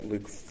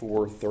Luke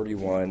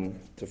 4:31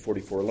 to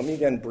 44. Let me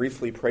again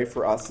briefly pray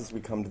for us as we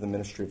come to the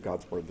ministry of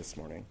God's Word this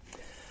morning.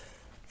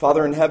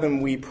 Father in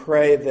heaven, we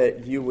pray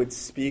that you would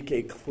speak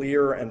a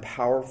clear and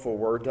powerful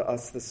word to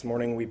us this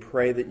morning. We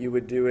pray that you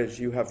would do as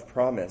you have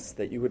promised,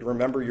 that you would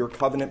remember your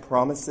covenant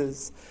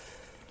promises,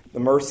 the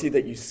mercy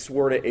that you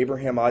swore to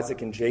Abraham,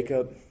 Isaac, and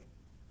Jacob,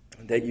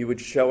 that you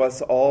would show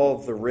us all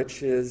the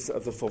riches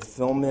of the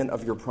fulfillment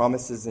of your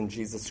promises in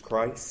Jesus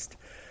Christ.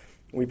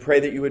 We pray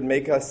that you would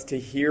make us to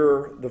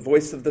hear the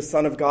voice of the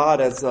Son of God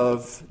as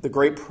of the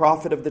great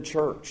prophet of the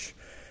church,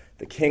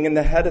 the king and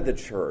the head of the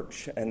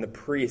church, and the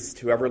priest,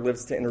 whoever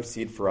lives to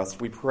intercede for us.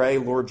 We pray,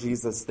 Lord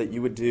Jesus, that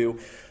you would do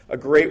a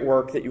great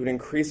work, that you would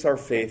increase our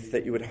faith,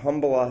 that you would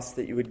humble us,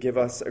 that you would give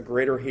us a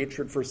greater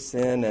hatred for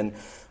sin and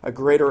a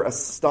greater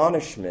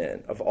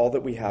astonishment of all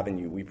that we have in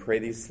you. We pray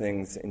these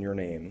things in your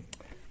name.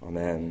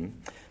 Amen.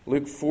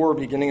 Luke 4,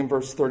 beginning in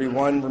verse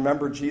 31.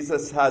 Remember,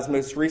 Jesus has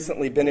most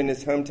recently been in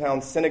his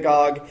hometown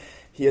synagogue.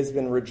 He has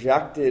been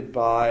rejected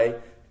by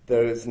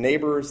those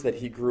neighbors that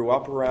he grew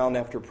up around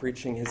after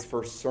preaching his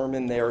first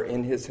sermon there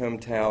in his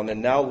hometown.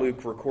 And now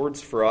Luke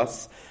records for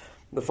us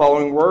the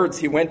following words.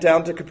 He went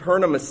down to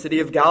Capernaum, a city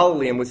of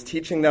Galilee, and was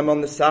teaching them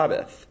on the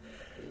Sabbath.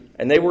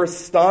 And they were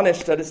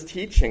astonished at his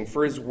teaching,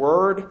 for his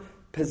word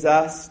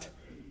possessed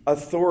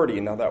authority.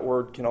 Now that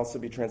word can also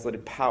be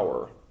translated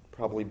power,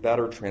 probably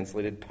better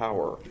translated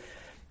power.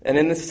 And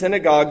in the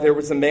synagogue there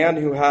was a man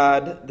who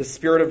had the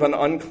spirit of an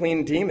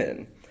unclean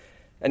demon.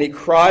 And he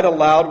cried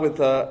aloud with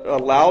a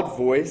loud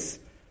voice,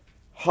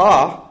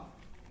 "Ha!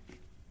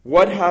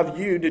 What have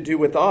you to do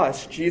with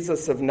us,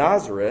 Jesus of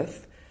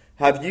Nazareth?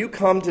 Have you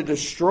come to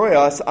destroy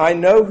us? I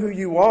know who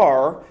you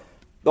are,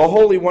 the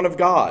Holy One of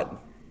God."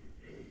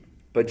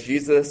 But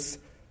Jesus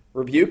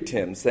rebuked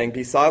him, saying,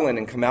 "Be silent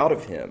and come out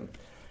of him."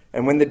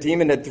 And when the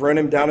demon had thrown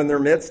him down in their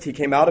midst, he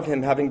came out of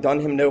him, having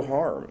done him no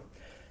harm.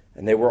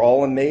 And they were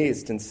all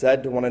amazed and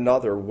said to one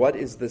another, "What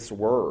is this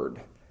word?"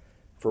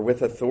 For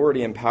with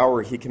authority and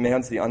power he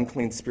commands the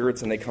unclean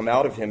spirits, and they come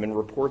out of him, and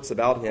reports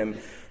about him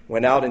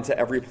went out into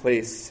every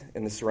place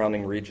in the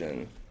surrounding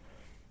region.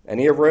 And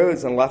he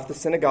arose and left the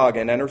synagogue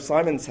and entered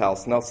Simon's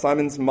house. Now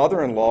Simon's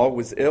mother-in-law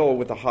was ill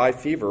with a high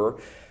fever,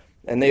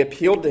 and they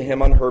appealed to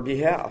him on her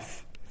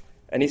behalf.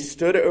 And he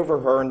stood over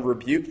her and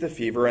rebuked the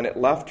fever, and it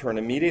left her, and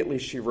immediately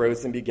she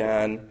rose and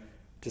began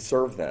to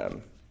serve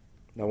them.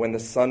 Now when the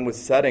sun was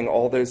setting,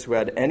 all those who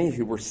had any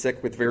who were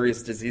sick with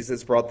various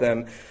diseases brought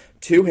them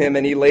to him,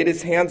 and he laid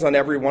his hands on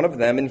every one of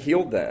them and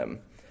healed them.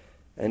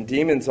 And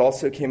demons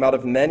also came out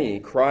of many,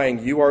 crying,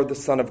 "You are the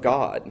Son of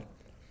God."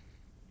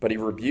 But he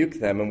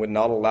rebuked them and would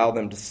not allow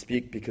them to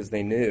speak, because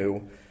they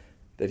knew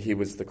that he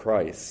was the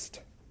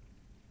Christ.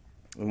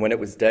 And when it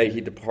was day,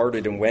 he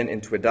departed and went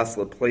into a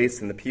desolate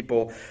place, and the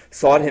people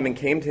sought him and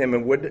came to him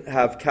and would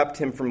have kept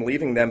him from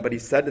leaving them. But he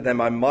said to them,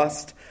 "I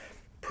must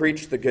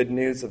preach the good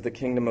news of the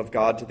kingdom of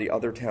God to the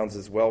other towns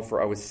as well,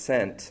 for I was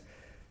sent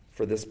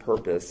for this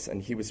purpose."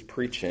 And he was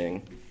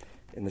preaching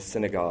in the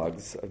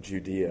synagogues of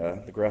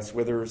Judea. The grass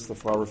withers, the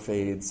flower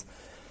fades,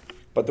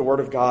 but the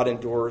word of God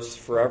endures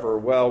forever.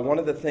 Well, one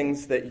of the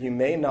things that you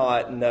may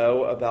not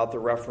know about the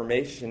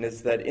Reformation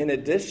is that in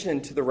addition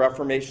to the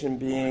Reformation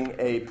being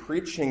a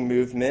preaching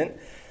movement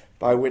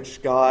by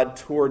which God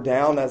tore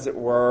down, as it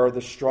were,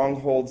 the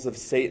strongholds of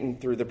Satan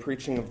through the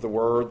preaching of the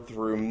word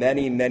through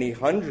many, many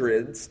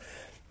hundreds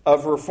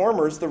of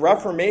reformers, the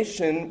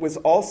Reformation was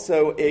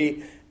also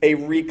a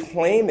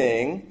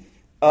reclaiming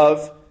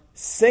of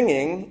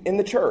singing in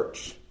the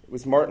church. It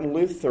was Martin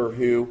Luther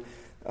who,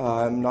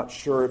 I'm not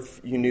sure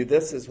if you knew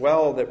this as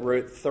well, that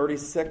wrote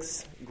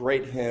 36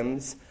 great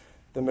hymns.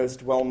 The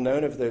most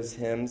well-known of those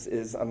hymns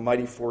is "A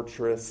Mighty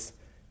Fortress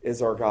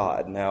is Our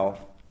God." Now,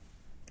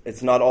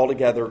 it's not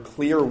altogether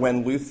clear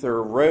when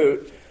Luther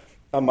wrote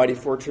 "A Mighty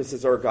Fortress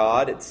is Our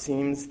God." It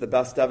seems, the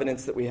best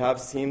evidence that we have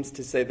seems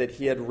to say that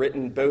he had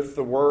written both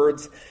the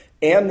words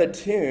and the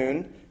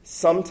tune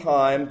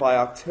sometime by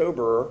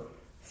October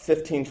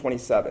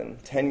 1527,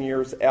 10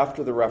 years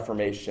after the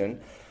Reformation.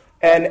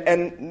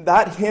 And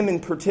that hymn in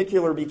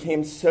particular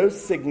became so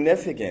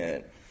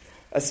significant,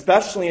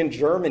 especially in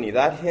Germany.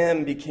 That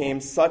hymn became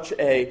such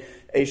a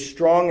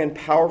strong and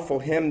powerful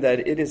hymn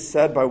that it is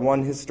said by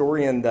one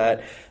historian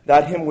that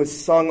hymn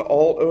was sung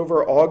all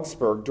over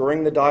Augsburg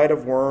during the Diet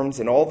of Worms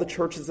and all the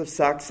churches of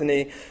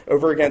Saxony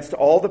over against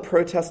all the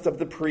protests of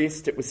the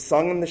priest. It was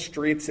sung in the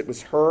streets. It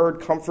was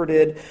heard,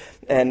 comforted,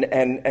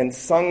 and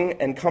sung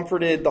and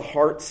comforted the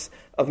hearts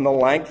of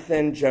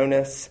Melanchthon,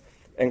 Jonas,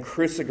 and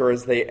Cruciger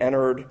as they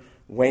entered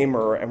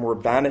Weimar and were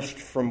banished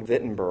from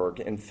Wittenberg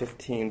in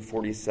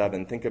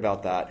 1547. Think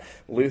about that.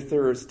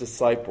 Luther's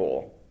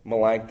disciple,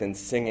 Melanchthon,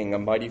 singing "A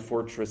Mighty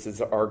Fortress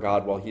is Our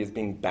God" while he is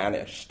being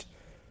banished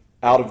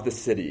out of the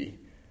city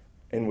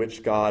in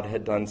which God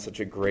had done such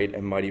a great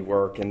and mighty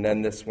work. And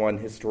then this one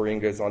historian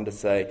goes on to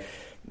say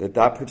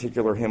that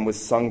particular hymn was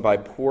sung by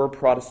poor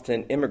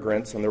Protestant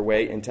immigrants on their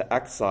way into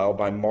exile,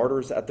 by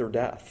martyrs at their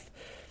death.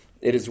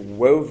 It is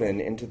woven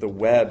into the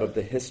web of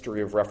the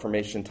history of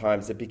Reformation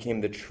times. It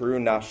became the true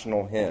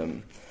national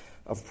hymn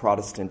of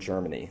Protestant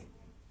Germany.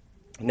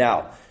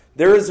 Now,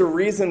 There is a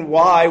reason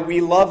why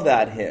we love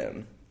that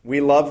hymn. We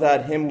love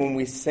that hymn when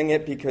we sing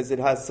it because it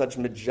has such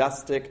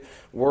majestic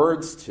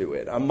words to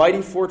it. A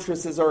mighty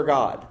fortress is our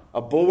God,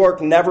 a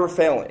bulwark never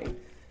failing.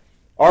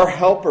 Our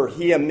helper,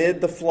 he amid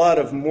the flood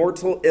of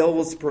mortal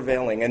ills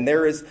prevailing. And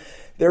there is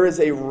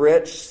a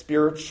rich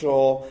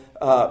spiritual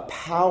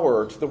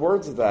power to the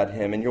words of that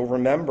hymn. And you'll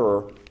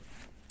remember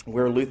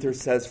where Luther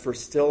says, "For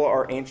still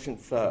our ancient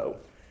foe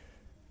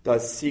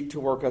does seek to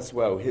work us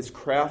woe. His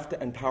craft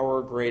and power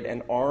are great,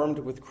 and armed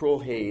with cruel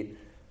hate,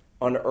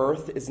 on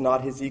earth is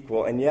not his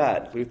equal." And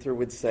yet, Luther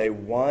would say,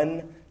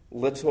 one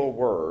little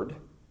word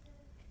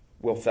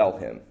will fell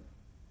him.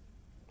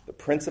 The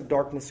prince of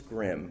darkness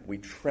grim, we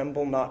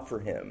tremble not for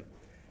him.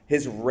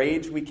 His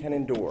rage we can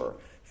endure,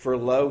 for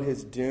lo,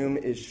 his doom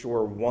is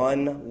sure.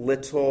 One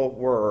little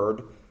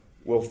word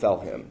will fell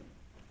him.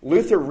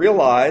 Luther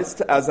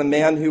realized, as a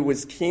man who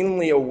was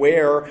keenly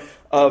aware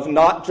of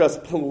not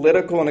just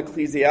political and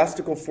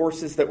ecclesiastical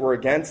forces that were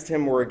against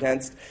him, were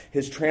against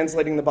his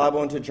translating the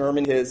Bible into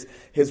German,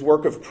 his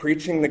work of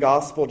preaching the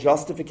gospel,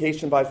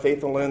 justification by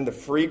faith alone, the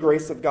free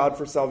grace of God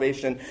for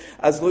salvation,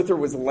 as Luther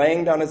was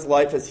laying down his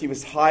life, as he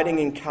was hiding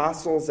in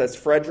castles, as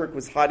Frederick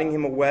was hiding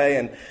him away,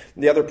 and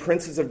the other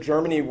princes of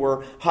Germany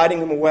were hiding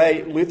him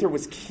away, Luther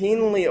was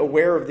keenly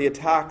aware of the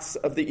attacks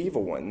of the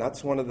evil one.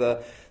 That's one of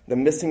the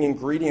missing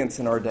ingredients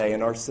in our day,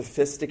 in our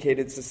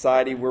sophisticated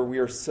society where we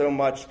are so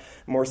much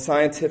more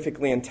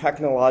scientifically and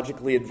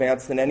technologically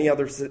advanced than any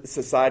other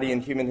society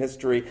in human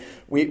history.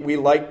 We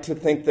like to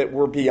think that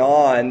we're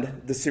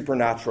beyond the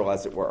supernatural,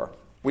 as it were.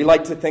 We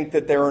like to think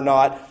that there are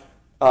not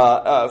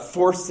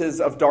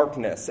forces of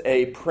darkness,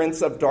 a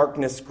prince of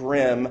darkness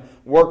grim,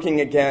 working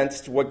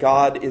against what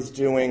God is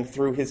doing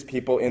through his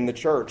people in the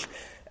church.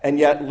 And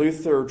yet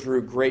Luther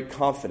drew great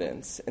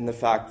confidence in the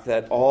fact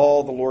that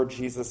all the Lord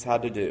Jesus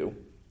had to do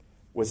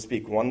was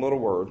speak one little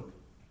word,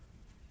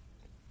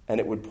 and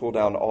it would pull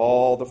down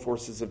all the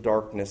forces of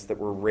darkness that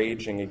were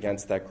raging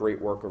against that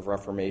great work of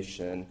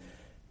Reformation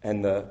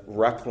and the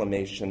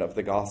reclamation of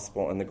the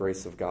gospel and the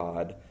grace of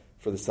God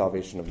for the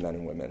salvation of men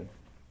and women.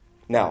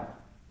 Now,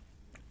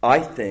 I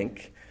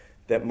think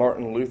that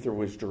Martin Luther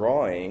was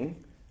drawing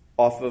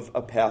off of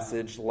a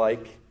passage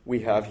like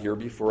we have here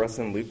before us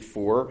in Luke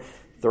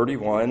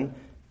 4:31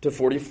 to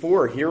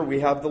 44. Here we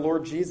have the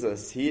Lord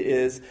Jesus. He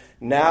is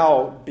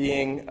now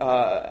being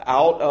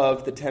out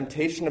of the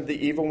temptation of the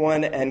evil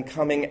one and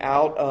coming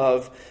out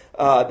of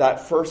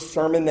that first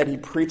sermon that he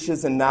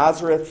preaches in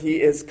Nazareth. He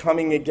is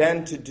coming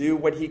again to do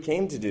what he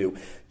came to do.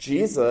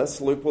 Jesus,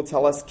 Luke will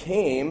tell us,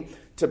 came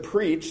to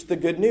preach the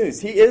good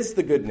news. He is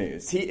the good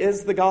news. He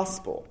is the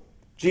gospel.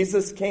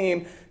 Jesus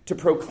came to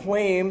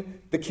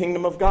proclaim the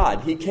kingdom of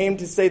God. He came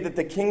to say that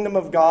the kingdom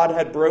of God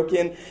had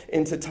broken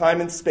into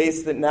time and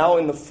space, that now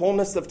in the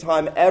fullness of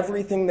time,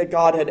 everything that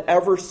God had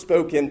ever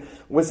spoken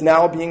was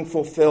now being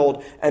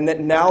fulfilled, and that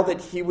now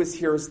that he was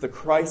here as the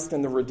Christ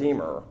and the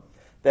Redeemer,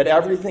 that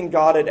everything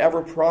God had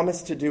ever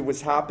promised to do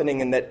was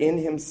happening, and that in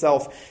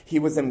himself he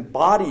was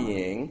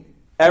embodying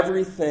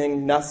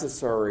everything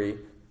necessary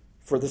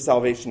for the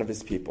salvation of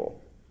his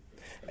people.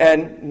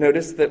 And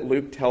notice that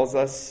Luke tells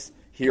us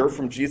here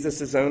from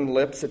Jesus' own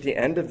lips at the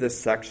end of this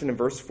section in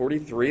verse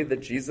 43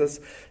 that Jesus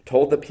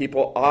told the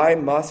people, "I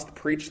must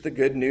preach the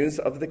good news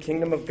of the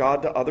kingdom of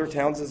God to other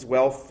towns as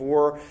well,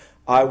 for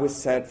I was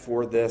sent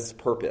for this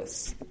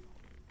purpose."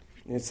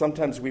 And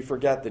sometimes we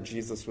forget that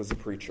Jesus was a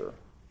preacher.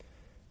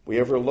 We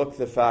overlook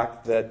the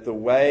fact that the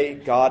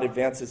way God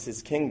advances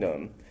his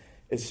kingdom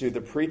is through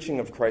the preaching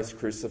of Christ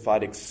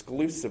crucified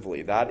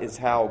exclusively. That is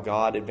how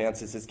God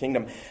advances his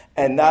kingdom.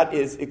 And that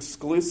is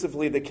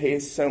exclusively the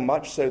case, so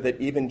much so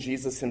that even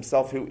Jesus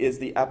himself, who is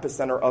the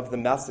epicenter of the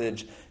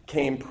message,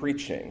 came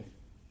preaching.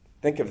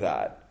 Think of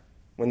that.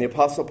 When the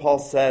Apostle Paul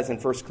says in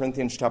 1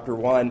 Corinthians chapter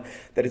 1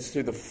 that it's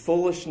through the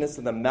foolishness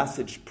of the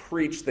message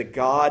preached that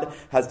God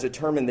has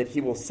determined that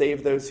he will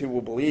save those who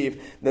will believe,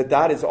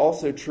 that is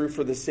also true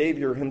for the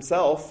Savior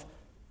himself,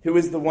 who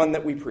is the one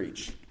that we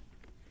preach.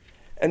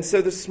 And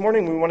so this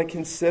morning we want to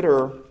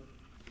consider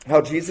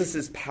how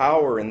Jesus'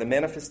 power and the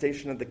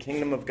manifestation of the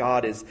kingdom of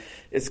God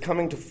is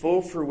coming to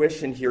full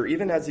fruition here,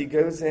 even as he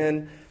goes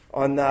in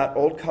on that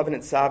Old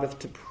Covenant Sabbath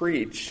to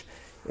preach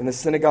in the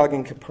synagogue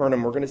in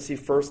Capernaum. We're going to see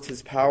first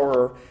his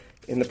power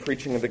in the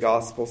preaching of the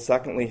gospel,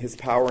 secondly his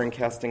power in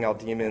casting out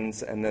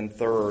demons, and then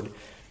third,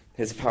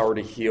 his power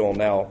to heal.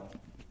 Now,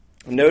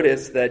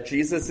 notice that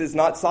Jesus is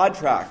not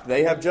sidetracked.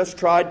 They have just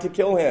tried to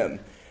kill him.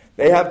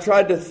 They have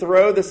tried to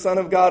throw the Son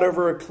of God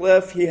over a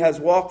cliff. He has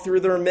walked through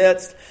their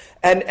midst.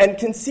 And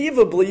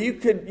conceivably, you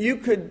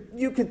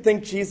could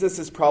think Jesus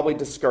is probably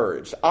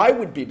discouraged. I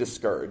would be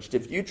discouraged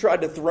if you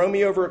tried to throw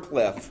me over a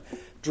cliff,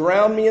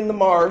 drown me in the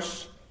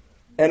marsh,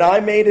 and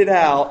I made it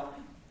out.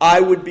 I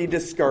would be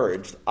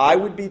discouraged. I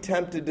would be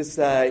tempted to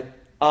say,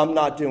 I'm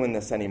not doing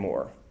this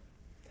anymore.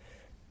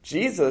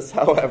 Jesus,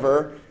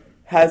 however,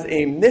 has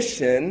a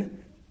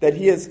mission that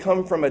he has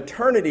come from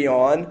eternity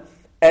on,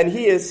 and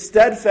he is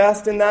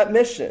steadfast in that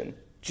mission.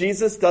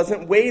 Jesus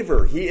doesn't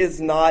waver. He is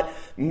not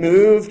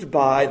moved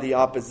by the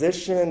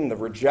opposition, the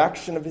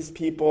rejection of his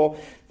people.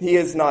 He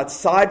is not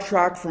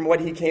sidetracked from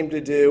what he came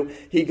to do.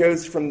 He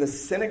goes from the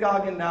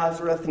synagogue in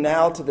Nazareth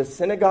now to the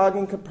synagogue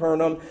in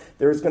Capernaum.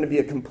 There's going to be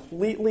a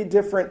completely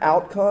different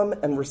outcome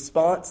and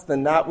response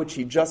than that which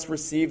he just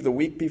received the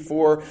week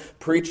before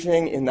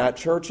preaching in that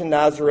church in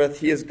Nazareth.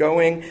 He is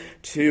going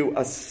to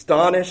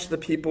astonish the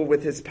people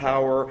with his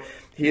power.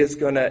 He is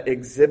going to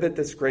exhibit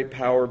this great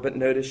power. But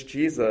notice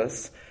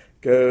Jesus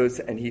goes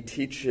and he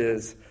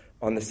teaches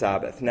on the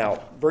Sabbath.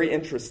 Now, very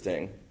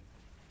interesting.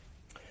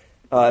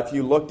 If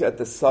you looked at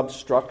the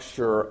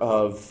substructure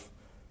of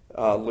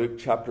Luke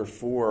chapter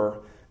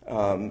 4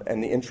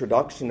 and the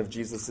introduction of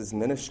Jesus'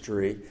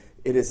 ministry,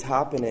 it is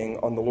happening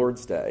on the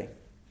Lord's Day.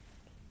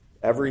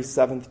 Every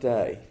seventh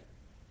day,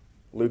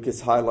 Luke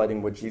is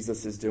highlighting what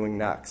Jesus is doing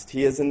next.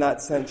 He is, in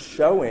that sense,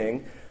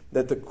 showing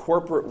that the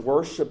corporate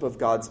worship of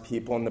God's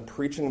people and the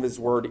preaching of his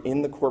word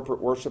in the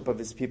corporate worship of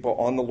his people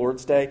on the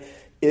Lord's Day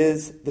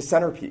is the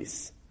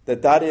centerpiece.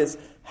 That is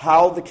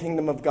how the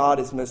kingdom of God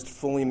is most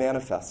fully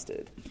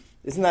manifested.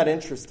 Isn't that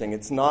interesting?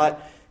 It's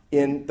not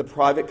in the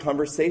private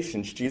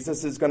conversations.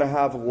 Jesus is going to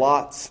have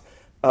lots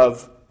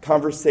of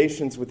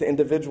conversations with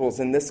individuals.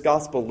 In this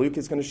gospel, Luke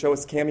is going to show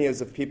us cameos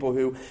of people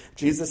who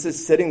Jesus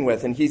is sitting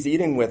with and he's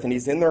eating with and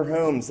he's in their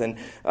homes, and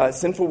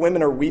sinful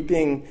women are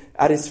weeping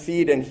at his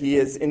feet, and he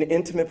is in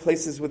intimate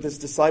places with his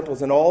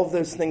disciples, and all of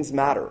those things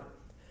matter.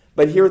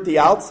 But here at the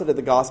outset of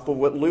the gospel,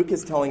 what Luke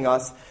is telling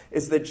us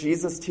is that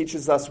Jesus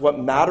teaches us what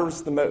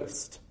matters the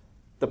most.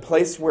 The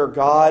place where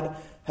God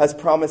has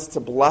promised to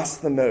bless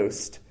the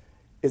most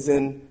is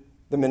in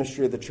the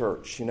ministry of the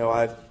church.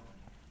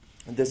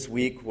 This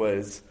week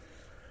was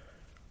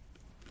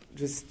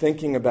just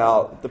thinking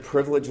about the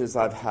privileges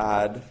I've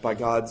had, by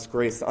God's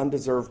grace,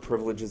 undeserved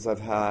privileges I've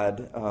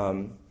had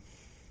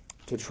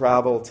to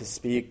travel, to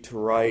speak, to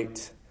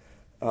write.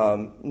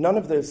 None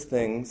of those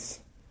things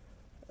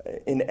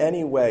in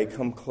any way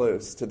come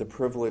close to the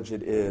privilege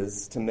it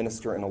is to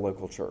minister in a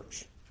local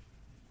church.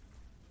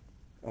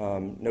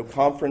 No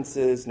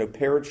conferences, no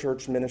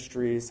parachurch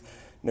ministries,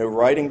 no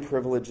writing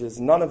privileges,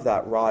 none of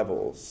that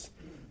rivals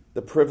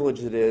the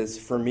privilege it is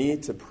for me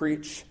to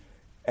preach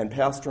and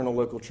pastor in a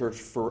local church,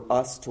 for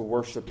us to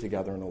worship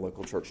together in a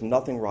local church.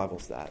 Nothing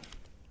rivals that.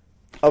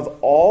 Of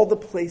all the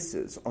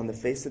places on the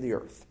face of the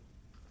earth,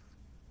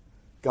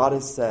 God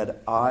has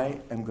said, I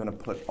am going to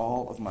put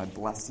all of my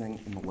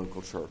blessing in the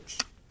local church,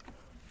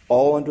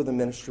 all under the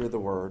ministry of the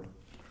word,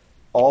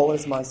 all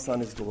as my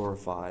Son is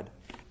glorified,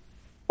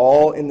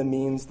 all in the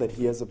means that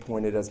he has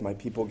appointed as my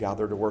people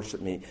gather to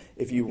worship me.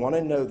 If you want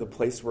to know the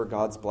place where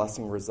God's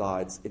blessing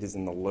resides, it is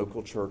in the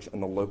local church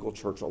and the local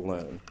church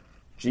alone.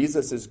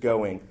 Jesus is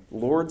going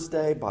Lord's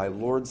Day by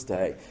Lord's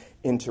Day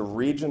into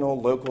regional,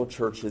 local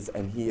churches,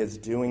 and he is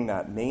doing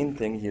that main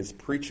thing. He is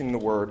preaching the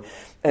word.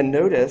 And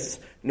notice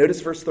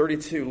verse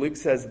 32. Luke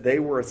says, they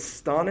were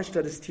astonished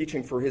at his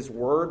teaching, for his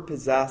word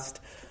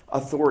possessed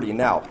authority.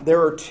 Now,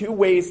 there are two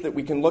ways that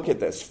we can look at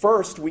this.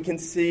 First, we can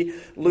see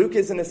Luke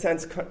is in a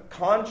sense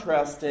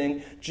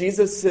contrasting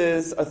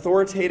Jesus'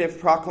 authoritative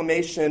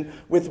proclamation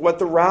with what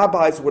the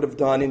rabbis would have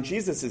done in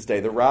Jesus' day.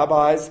 The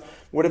rabbis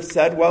would have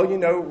said, well,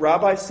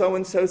 Rabbi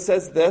so-and-so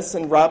says this,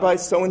 and Rabbi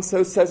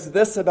so-and-so says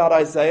this about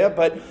Isaiah,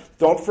 but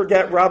don't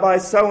forget Rabbi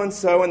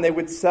so-and-so, and they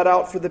would set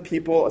out for the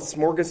people a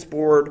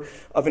smorgasbord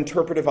of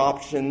interpretive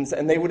options,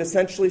 and they would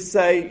essentially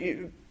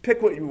say,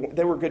 pick what you want.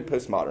 They were good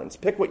postmoderns.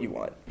 Pick what you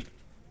want.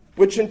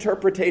 Which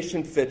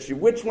interpretation fits you?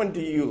 Which one do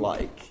you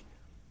like?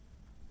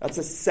 That's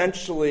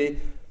essentially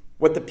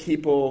what the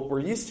people were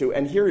used to.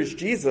 And here is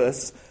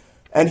Jesus,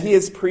 and he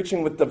is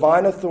preaching with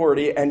divine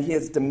authority, and he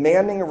is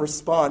demanding a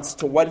response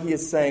to what he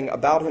is saying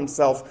about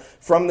himself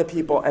from the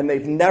people, and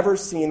they've never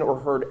seen or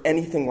heard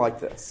anything like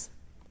this.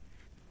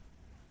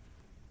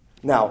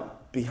 Now,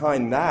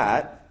 behind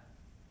that,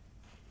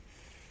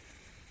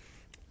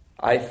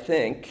 I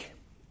think,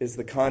 is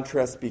the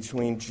contrast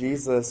between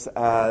Jesus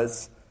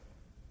as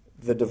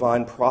the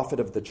divine prophet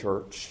of the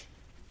church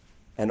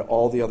and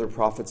all the other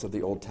prophets of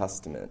the Old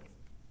Testament.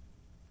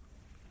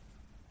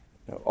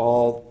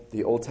 All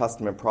the Old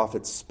Testament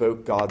prophets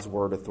spoke God's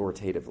word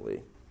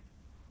authoritatively.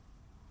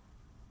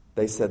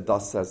 They said,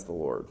 thus says the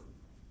Lord.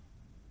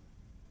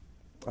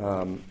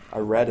 I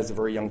read as a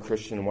very young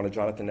Christian in one of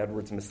Jonathan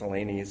Edwards'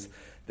 miscellanies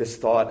this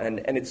thought, and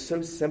it's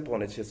so simple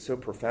and it's just so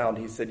profound.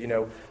 He said,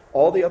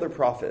 all the other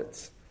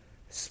prophets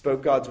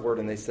spoke God's word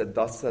and they said,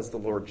 thus says the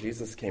Lord.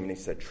 Jesus came and he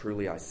said,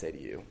 truly I say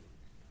to you.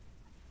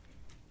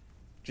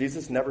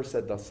 Jesus never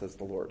said, thus says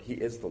the Lord. He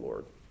is the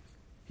Lord.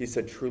 He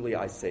said, truly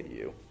I say to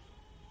you.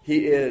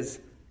 He is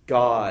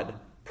God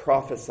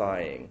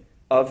prophesying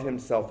of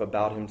himself,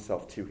 about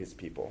himself to his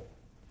people.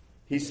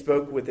 He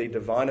spoke with a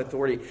divine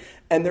authority,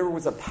 and there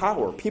was a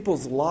power.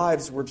 People's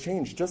lives were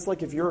changed. Just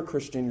like if you're a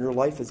Christian, your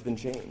life has been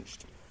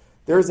changed.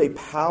 There is a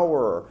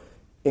power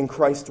in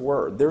Christ's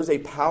word. There's a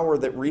power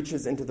that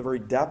reaches into the very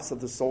depths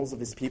of the souls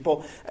of his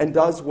people and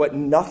does what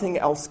nothing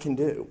else can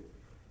do.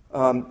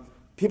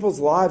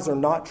 People's lives are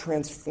not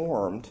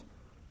transformed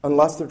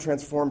unless they're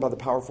transformed by the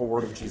powerful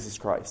word of Jesus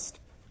Christ.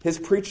 His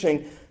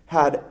preaching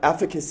had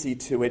efficacy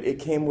to it. It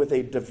came with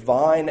a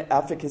divine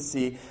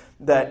efficacy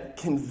that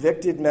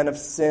convicted men of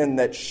sin,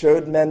 that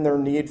showed men their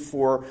need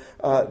for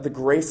the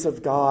grace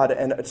of God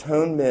and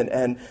atonement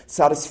and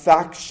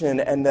satisfaction,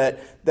 and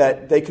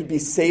that they could be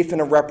safe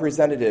and a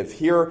representative.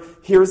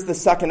 Here's the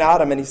second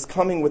Adam, and he's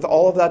coming with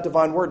all of that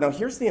divine word. Now,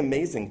 here's the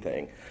amazing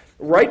thing.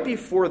 Right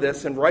before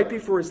this, and right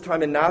before his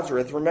time in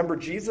Nazareth, remember,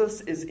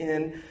 Jesus is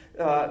in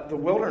the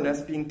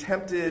wilderness being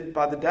tempted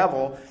by the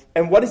devil.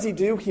 And what does he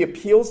do? He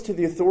appeals to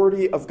the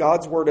authority of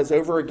God's word as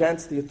over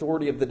against the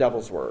authority of the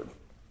devil's word.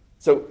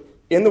 So,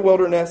 in the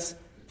wilderness,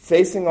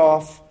 facing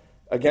off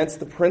against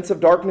the prince of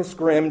darkness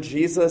grim,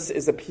 Jesus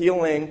is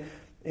appealing,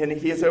 and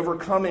he is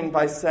overcoming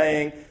by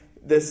saying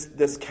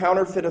this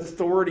counterfeit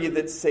authority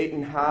that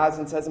Satan has,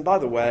 and says, and by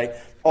the way,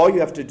 all you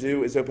have to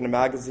do is open a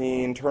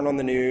magazine, turn on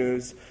the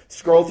news,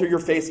 scroll through your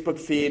Facebook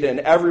feed, and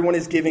everyone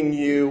is giving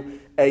you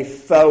a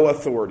faux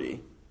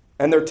authority.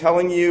 And they're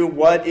telling you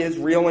what is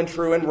real and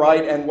true and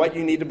right and what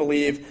you need to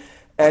believe.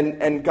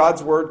 And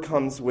God's word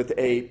comes with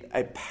a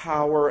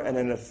power and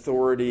an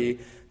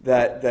authority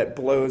that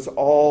blows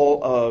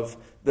all of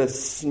the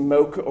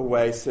smoke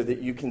away so that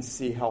you can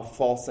see how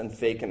false and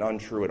fake and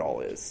untrue it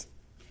all is.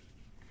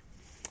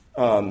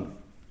 I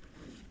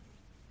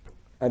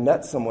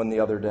met someone the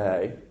other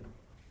day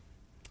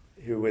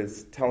who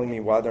was telling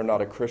me why they're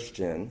not a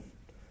Christian,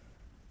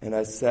 and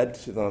I said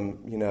to them,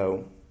 you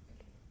know,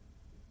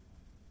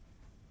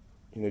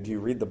 do you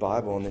read the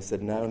Bible? And they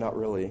said, no, not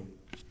really.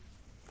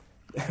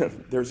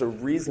 There's a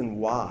reason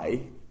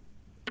why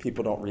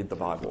people don't read the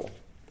Bible.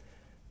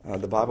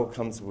 The Bible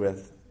comes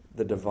with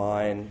the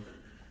divine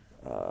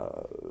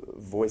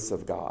voice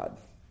of God.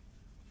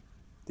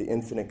 The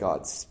infinite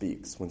God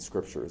speaks when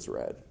Scripture is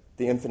read.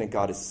 The infinite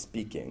God is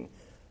speaking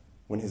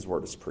when his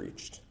word is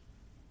preached.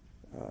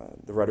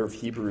 The writer of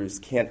Hebrews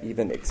can't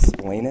even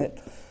explain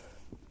it,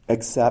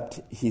 except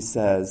he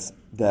says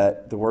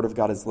that the word of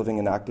God is living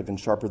and active and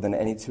sharper than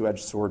any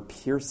two-edged sword,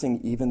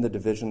 piercing even the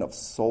division of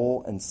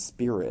soul and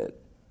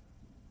spirit.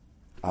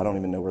 I don't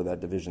even know where that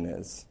division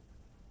is.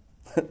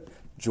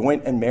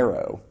 Joint and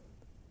marrow,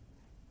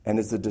 and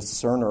is a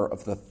discerner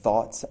of the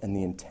thoughts and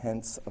the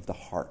intents of the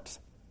heart.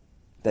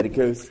 That it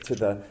goes to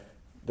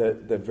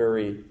the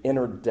very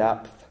inner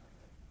depth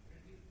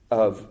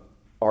of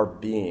our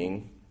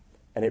being,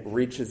 and it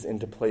reaches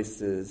into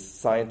places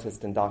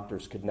scientists and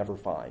doctors could never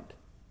find.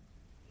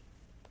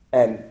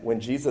 And when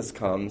Jesus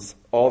comes,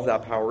 all of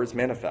that power is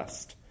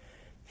manifest.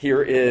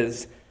 Here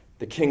is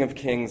the King of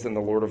Kings and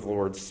the Lord of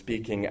Lords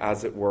speaking,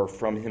 as it were,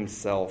 from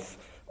himself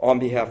on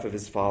behalf of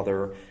his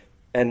Father,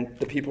 and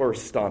the people are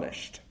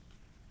astonished.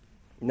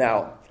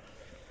 Now,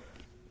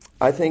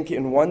 I think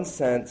in one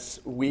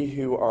sense, we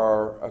who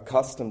are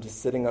accustomed to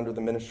sitting under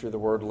the ministry of the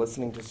word,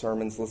 listening to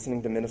sermons,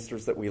 listening to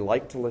ministers that we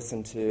like to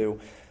listen to,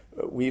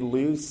 we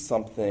lose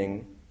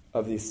something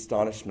of the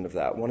astonishment of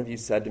that. One of you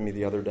said to me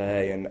the other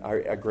day, and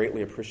I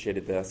greatly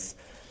appreciated this,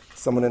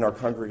 someone in our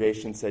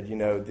congregation said,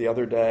 the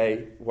other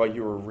day while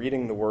you were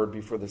reading the word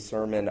before the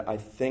sermon, I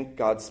think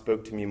God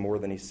spoke to me more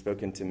than he's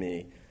spoken to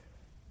me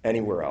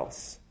anywhere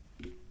else,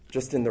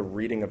 just in the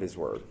reading of his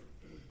word.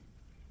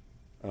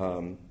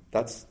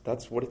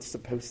 That's what it's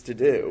supposed to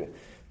do.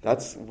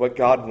 That's what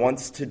God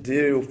wants to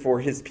do for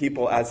his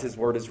people as his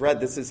word is read.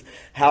 This is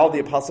how the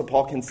Apostle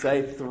Paul can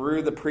say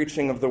through the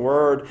preaching of the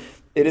word,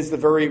 it is the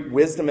very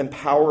wisdom and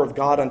power of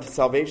God unto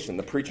salvation.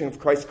 The preaching of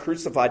Christ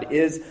crucified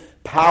is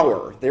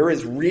power. There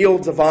is real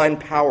divine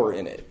power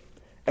in it.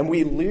 And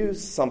we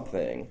lose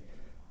something.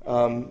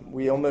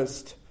 We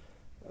almost,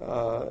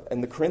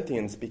 and the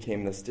Corinthians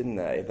became this, didn't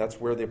they?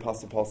 That's where the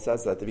Apostle Paul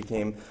says that. They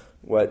became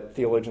what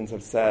theologians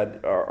have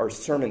said are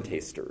sermon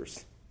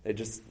tasters. They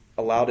just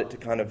allowed it to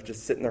kind of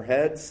just sit in their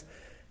heads.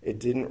 It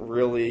didn't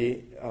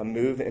really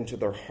move into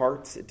their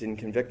hearts. It didn't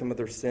convict them of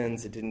their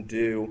sins. It didn't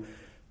do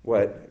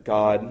what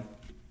God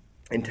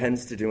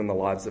intends to do in the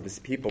lives of his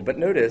people. But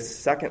notice,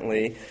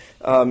 secondly,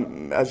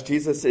 as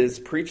Jesus is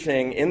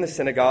preaching in the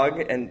synagogue,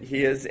 and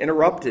he is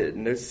interrupted.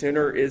 No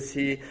sooner is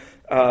he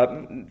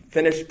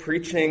finished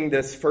preaching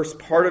this first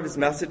part of his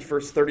message,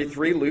 verse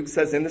 33, Luke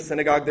says, in the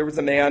synagogue there was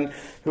a man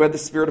who had the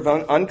spirit of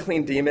an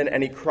unclean demon,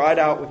 and he cried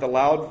out with a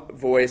loud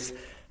voice,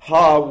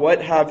 "Ha,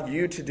 what have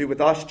you to do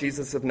with us,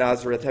 Jesus of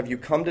Nazareth? Have you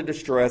come to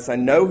destroy us? I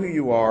know who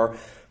you are,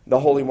 the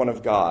Holy One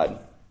of God."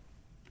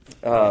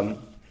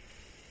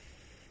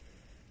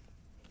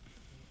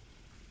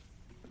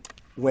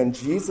 When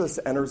Jesus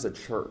enters a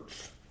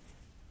church,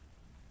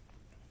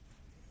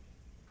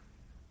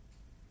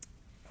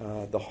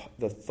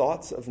 the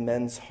thoughts of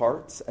men's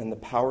hearts and the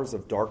powers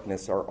of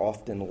darkness are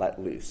often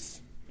let loose.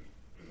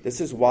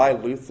 This is why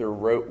Luther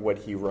wrote what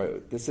he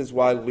wrote. This is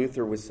why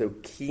Luther was so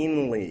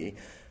keenly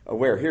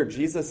aware. Here,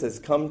 Jesus has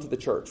come to the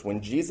church.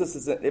 When Jesus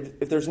is,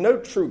 if there's no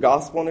true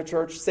gospel in a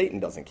church,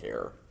 Satan doesn't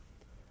care.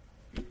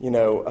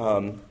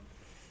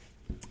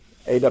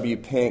 A.W.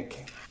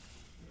 Pink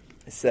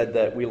said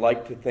that we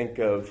like to think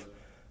of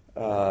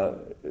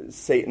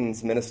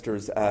Satan's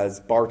ministers as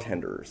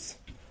bartenders,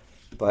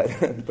 but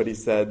he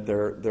said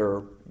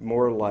they're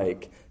more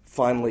like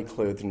finely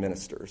clothed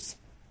ministers.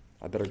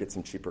 I better get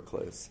some cheaper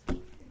clothes.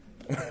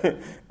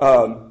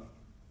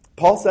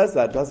 Paul says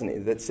that, doesn't he?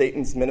 That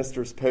Satan's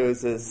ministers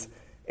pose as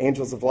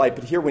angels of light.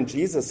 But here when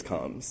Jesus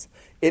comes,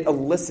 it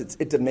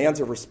demands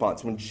a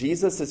response. When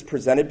Jesus is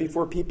presented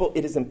before people,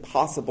 it is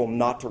impossible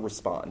not to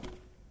respond.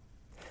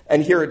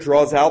 And here it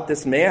draws out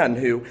this man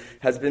who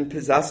has been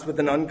possessed with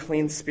an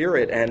unclean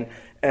spirit.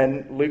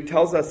 And Luke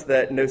tells us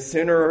that no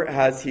sooner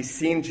has he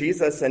seen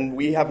Jesus, and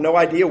we have no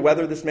idea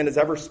whether this man has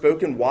ever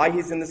spoken, why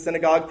he's in the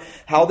synagogue,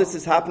 how this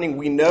is happening.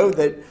 We know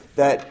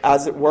that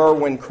as it were,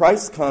 when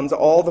Christ comes,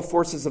 all the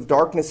forces of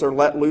darkness are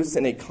let loose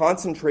in a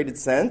concentrated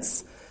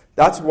sense.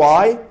 That's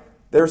why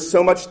there's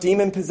so much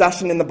demon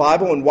possession in the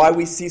Bible and why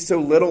we see so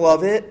little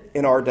of it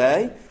in our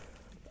day.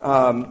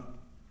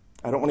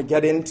 I don't want to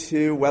get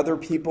into whether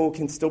people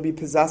can still be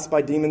possessed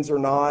by demons or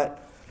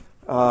not,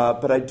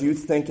 but I do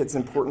think it's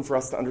important for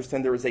us to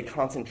understand there is a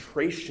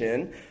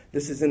concentration.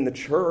 This is in the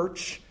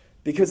church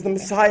because the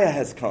Messiah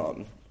has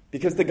come,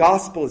 because the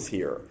gospel is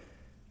here.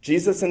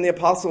 Jesus and the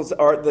apostles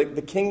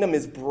the kingdom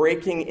is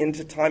breaking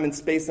into time and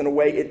space in a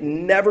way it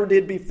never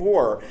did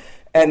before.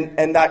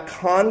 And that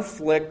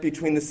conflict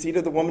between the seed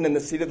of the woman and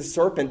the seed of the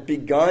serpent,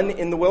 begun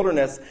in the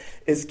wilderness,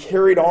 is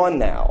carried on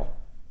now.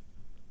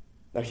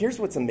 Now here's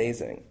what's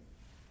amazing.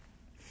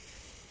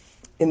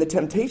 In the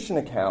temptation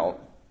account,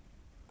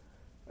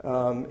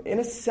 in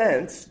a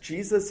sense,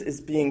 Jesus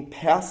is being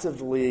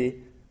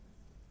passively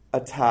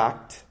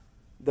attacked,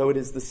 though it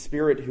is the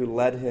Spirit who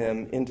led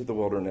him into the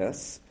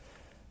wilderness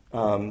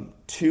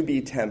to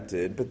be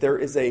tempted. But there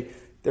is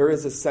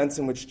a sense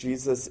in which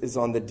Jesus is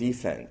on the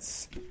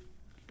defense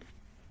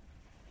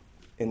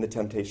in the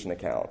temptation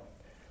account.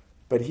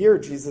 But here,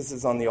 Jesus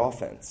is on the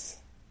offense.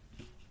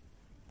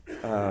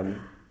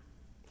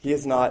 He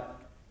is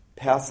not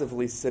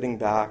passively sitting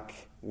back,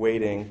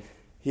 waiting.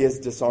 He is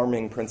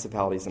disarming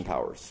principalities and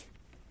powers.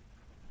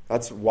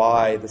 That's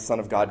why the Son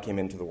of God came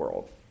into the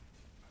world.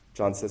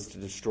 John says to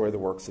destroy the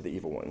works of the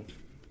evil one.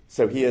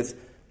 So he is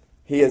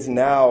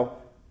now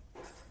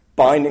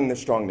binding the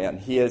strong man.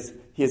 He is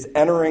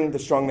entering the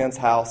strong man's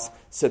house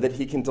so that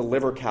he can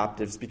deliver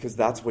captives, because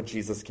that's what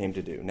Jesus came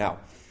to do. Now,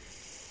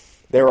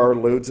 there are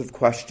loads of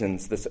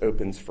questions this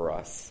opens for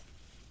us.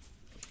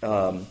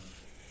 One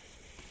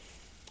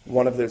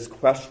of those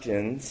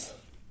questions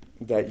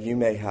that you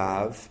may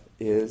have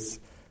is,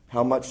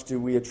 how much do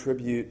we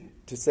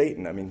attribute to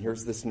Satan? I mean,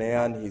 here's this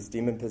man, he's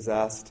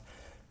demon-possessed.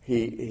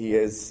 He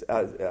is,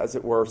 as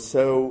it were,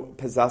 so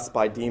possessed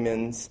by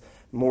demons,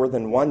 more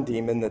than one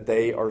demon, that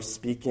they are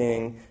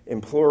speaking in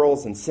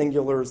plurals and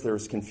singulars.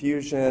 There's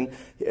confusion.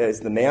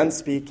 Is the man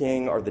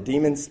speaking? Are the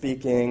demons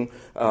speaking?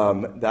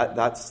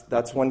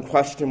 That's one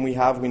question we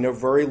have. We know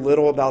very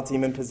little about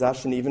demon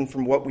possession, even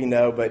from what we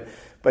know.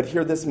 But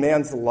here this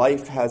man's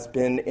life has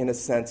been, in a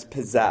sense,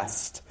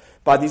 possessed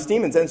by these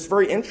demons. And it's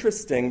very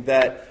interesting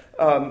that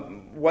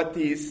what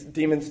these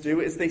demons do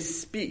is they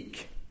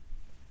speak.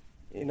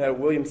 You know,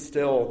 William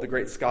Still, the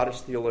great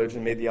Scottish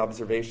theologian, made the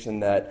observation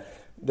that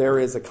there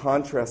is a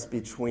contrast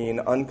between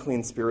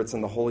unclean spirits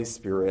and the Holy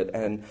Spirit.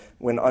 And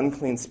when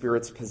unclean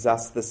spirits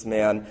possess this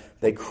man,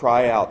 they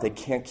cry out. They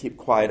can't keep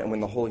quiet. And when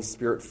the Holy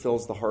Spirit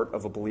fills the heart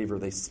of a believer,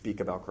 they speak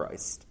about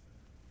Christ.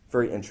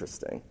 Very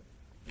interesting.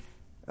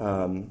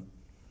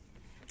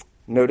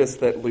 Notice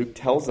that Luke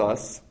tells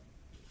us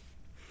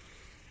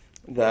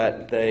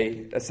that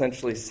they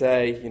essentially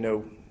say, you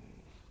know,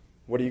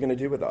 what are you going to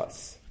do with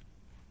us?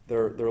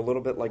 They're a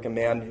little bit like a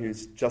man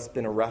who's just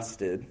been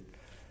arrested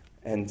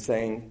and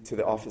saying to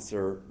the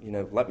officer, you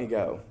know, let me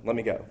go, let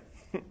me go,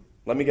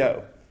 let me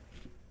go.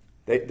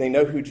 They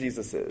know who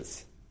Jesus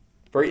is.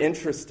 Very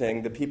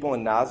interesting, the people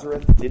in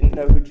Nazareth didn't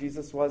know who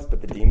Jesus was,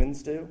 but the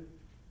demons do.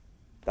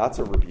 That's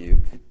a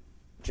rebuke.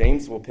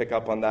 James will pick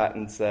up on that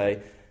and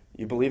say,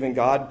 you believe in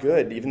God?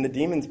 Good. Even the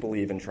demons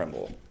believe and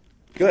tremble.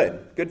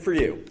 Good. Good for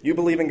you. You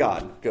believe in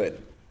God.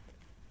 Good.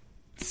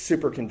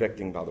 Super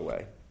convicting, by the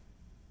way.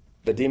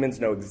 The demons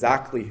know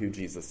exactly who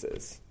Jesus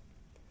is.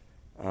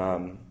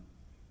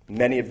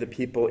 Many of the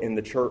people in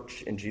the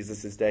church in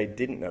Jesus' day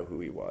didn't know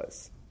who he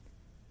was.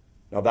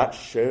 Now that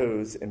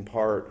shows, in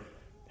part,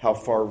 how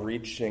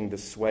far-reaching the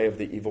sway of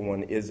the evil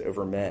one is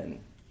over men.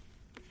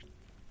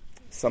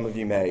 Some of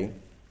you may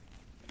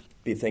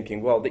be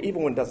thinking, well, the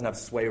evil one doesn't have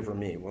sway over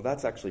me. Well,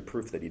 that's actually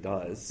proof that he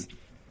does,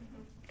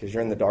 because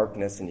you're in the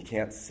darkness and you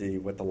can't see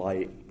what the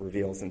light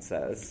reveals and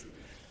says.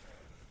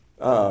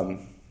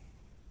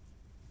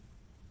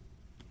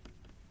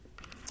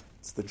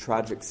 It's the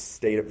tragic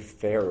state of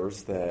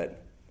affairs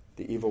that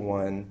the evil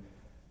one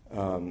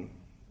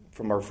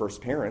from our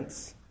first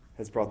parents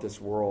has brought this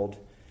world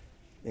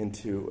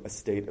into a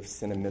state of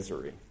sin and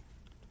misery.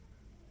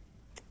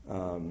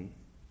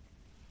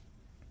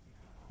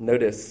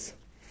 Notice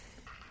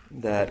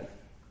that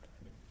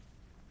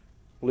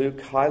Luke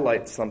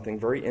highlights something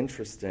very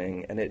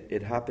interesting, and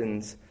it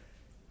happens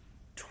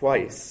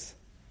twice.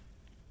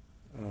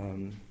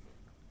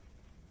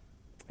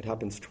 It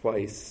happens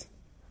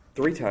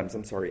three times,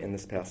 in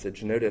this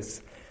passage.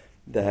 Notice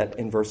that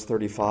in verse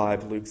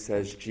 35, Luke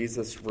says,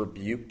 Jesus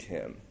rebuked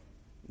him.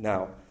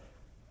 Now,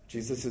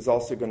 Jesus is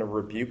also going to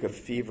rebuke a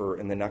fever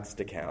in the next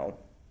account.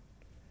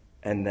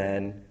 And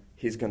then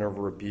he's going to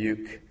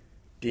rebuke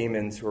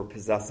demons who are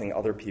possessing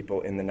other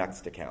people in the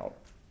next account.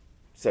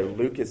 So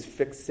Luke is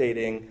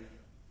fixating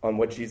on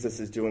what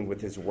Jesus is doing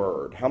with his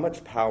word. How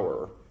much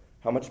power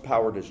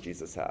does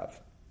Jesus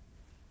have?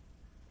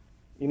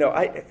 You know,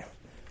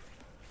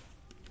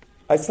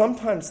 I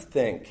sometimes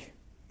think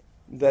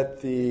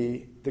that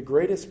the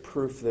greatest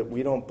proof that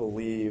we don't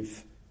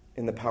believe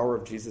in the power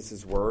of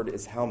Jesus' word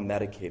is how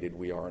medicated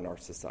we are in our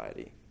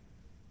society.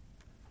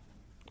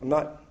 I'm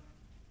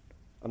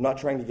not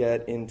trying to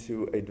get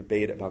into a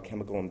debate about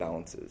chemical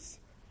imbalances.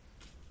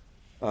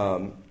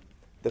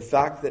 The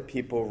fact that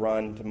people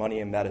run to money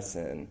and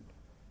medicine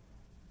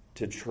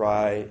to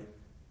try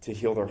to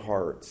heal their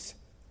hearts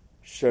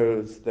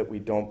shows that we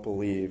don't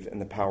believe in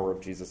the power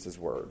of Jesus'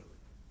 word.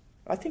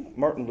 I think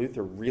Martin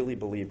Luther really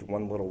believed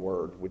one little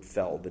word would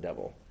fell the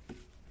devil.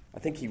 I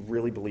think he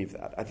really believed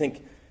that. I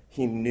think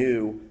he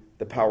knew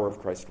the power of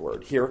Christ's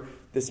word. Here,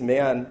 this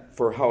man,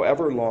 for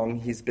however long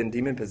he's been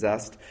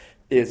demon-possessed,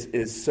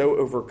 is so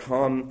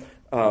overcome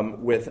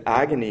with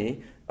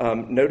agony.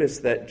 Notice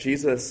that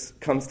Jesus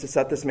comes to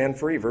set this man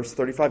free. Verse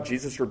 35,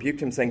 Jesus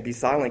rebuked him, saying, "Be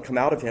silent, come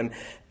out of him."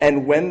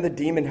 And when the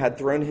demon had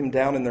thrown him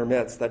down in their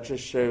midst, that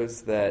just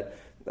shows that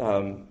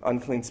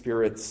unclean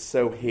spirits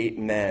so hate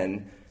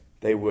men,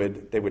 they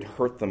would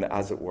hurt them,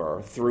 as it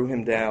were. Threw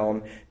him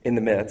down in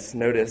the midst.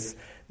 Notice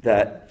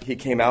that he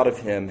came out of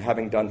him,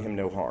 having done him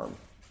no harm.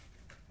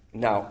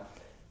 Now,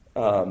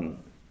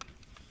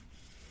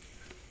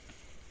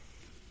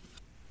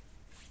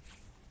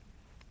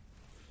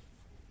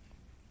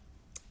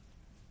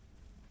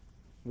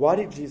 why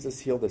did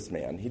Jesus heal this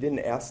man? He didn't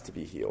ask to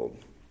be healed.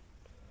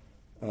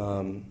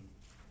 I've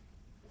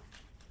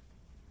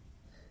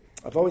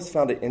always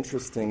found it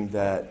interesting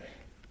that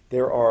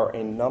there are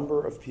a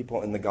number of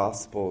people in the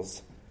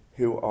Gospels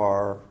who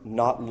are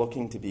not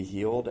looking to be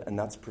healed, and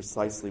that's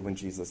precisely when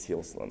Jesus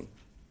heals them.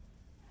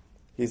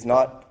 He's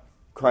not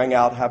crying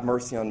out, "Have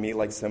mercy on me,"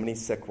 like so many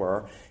sick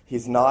were.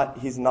 He's not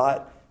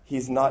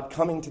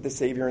coming to the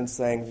Savior and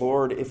saying,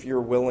 "Lord, if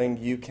you're willing,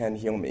 you can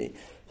heal me."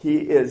 He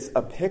is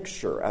a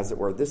picture, as it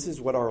were. This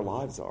is what our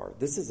lives are.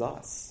 This is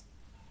us.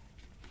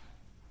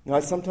 You know,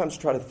 I sometimes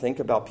try to think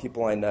about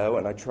people I know,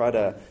 and I try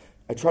to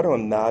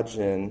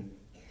imagine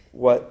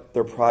what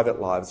their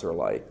private lives are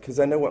like, because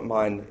I know what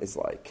mine is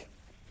like.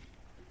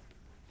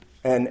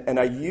 And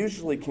I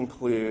usually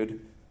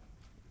conclude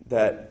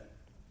that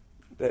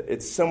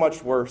it's so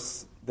much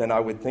worse than I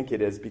would think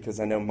it is, because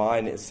I know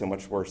mine is so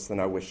much worse than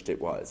I wished it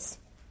was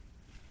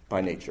by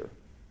nature.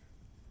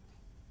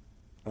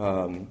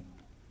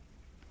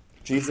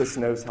 Jesus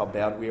knows how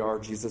bad we are.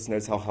 Jesus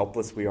knows how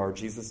helpless we are.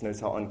 Jesus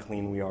knows how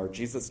unclean we are.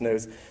 Jesus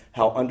knows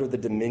how under the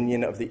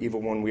dominion of the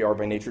evil one we are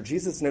by nature.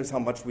 Jesus knows how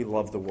much we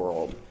love the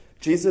world.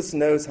 Jesus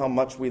knows how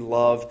much we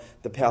love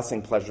the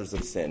passing pleasures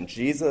of sin.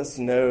 Jesus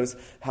knows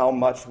how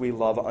much we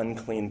love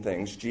unclean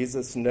things.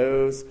 Jesus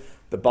knows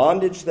the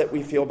bondage that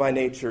we feel by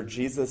nature.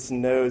 Jesus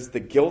knows the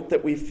guilt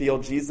that we feel.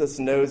 Jesus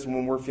knows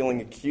when we're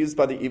feeling accused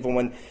by the evil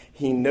one.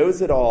 He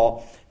knows it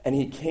all, and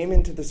he came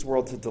into this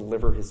world to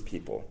deliver his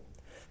people.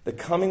 The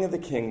coming of the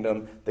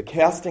kingdom, the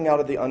casting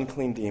out of the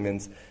unclean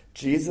demons,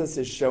 Jesus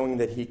is showing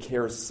that he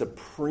cares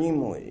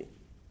supremely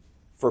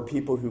for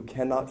people who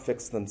cannot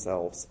fix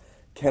themselves,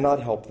 cannot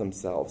help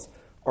themselves,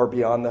 are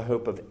beyond the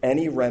hope of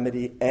any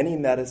remedy, any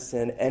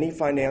medicine, any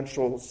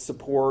financial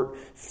support,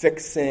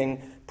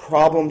 fixing,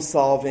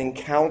 problem-solving,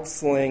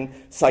 counseling,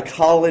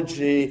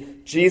 psychology.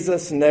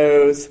 Jesus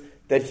knows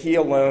that he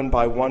alone,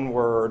 by one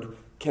word,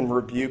 can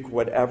rebuke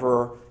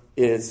whatever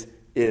is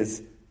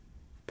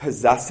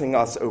possessing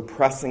us,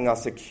 oppressing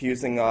us,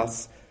 accusing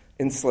us,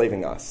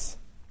 enslaving us.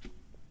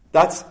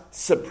 That's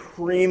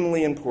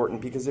supremely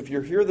important, because if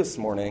you're here this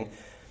morning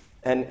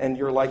and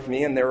you're like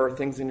me and there are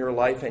things in your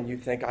life and you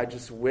think, "I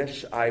just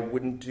wish I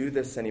wouldn't do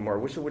this anymore. I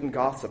wish I wouldn't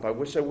gossip. I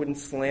wish I wouldn't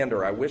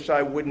slander. I wish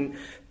I wouldn't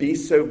be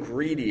so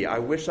greedy. I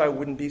wish I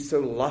wouldn't be so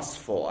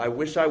lustful. I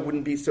wish I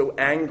wouldn't be so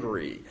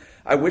angry.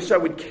 I wish I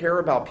would care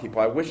about people.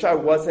 I wish I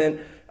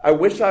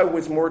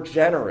was more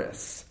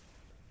generous."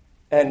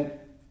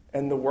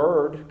 And the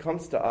word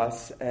comes to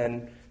us,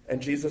 and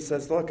Jesus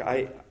says, "Look,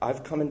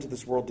 I've come into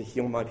this world to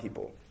heal my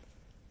people.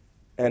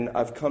 And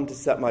I've come to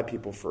set my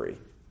people free."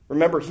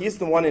 Remember, he's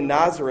the one in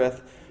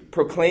Nazareth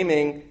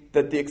proclaiming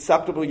that the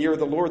acceptable year of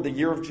the Lord, the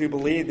year of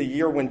Jubilee, the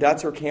year when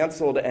debts are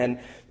canceled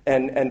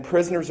and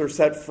prisoners are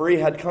set free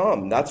had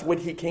come. That's what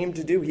he came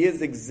to do. He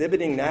is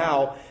exhibiting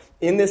now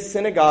in this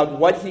synagogue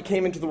what he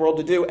came into the world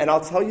to do. And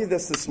I'll tell you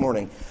this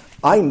morning.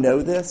 I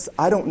know this.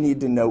 I don't need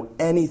to know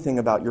anything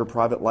about your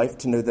private life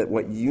to know that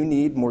what you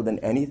need more than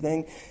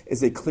anything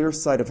is a clear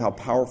sight of how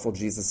powerful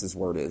Jesus'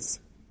 word is.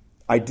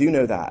 I do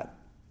know that.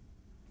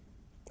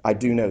 I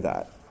do know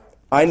that.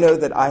 I know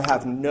that I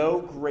have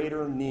no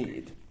greater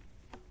need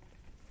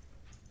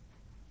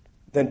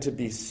than to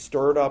be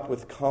stirred up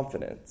with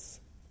confidence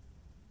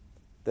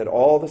that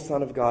all the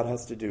Son of God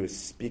has to do is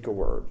speak a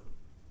word.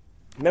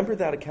 Remember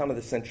that account of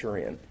the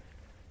centurion.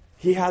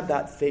 He had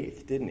that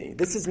faith, didn't he?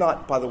 This is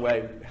not, by the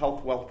way,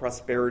 health, wealth,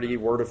 prosperity,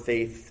 word of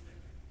faith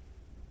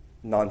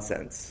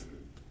nonsense.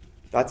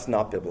 That's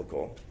not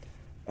biblical.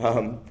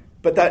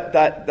 But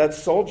that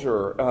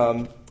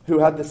soldier who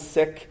had the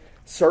sick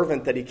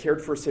servant that he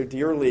cared for so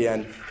dearly,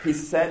 and he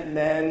sent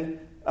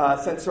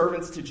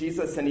servants to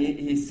Jesus, and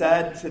he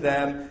said to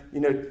them,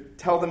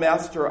 tell the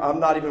master I'm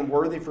not even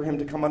worthy for him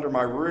to come under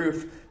my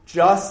roof.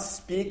 Just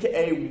speak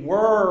a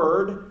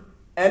word,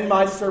 and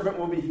my servant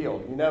will be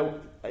healed.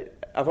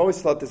 I've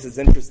always thought this is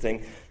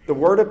interesting. The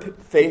word of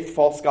faith,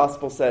 false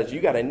gospel says,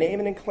 you got to name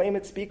it and claim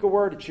it, speak a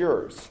word, it's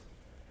yours.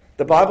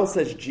 The Bible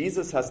says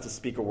Jesus has to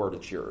speak a word,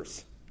 it's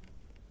yours.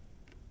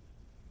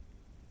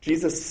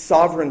 Jesus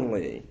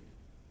sovereignly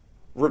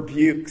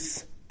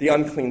rebukes the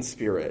unclean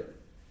spirit,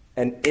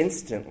 and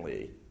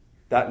instantly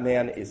that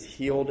man is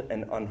healed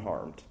and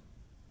unharmed.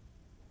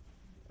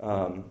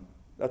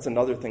 That's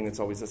another thing that's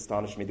always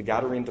astonished me. The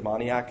Gadarene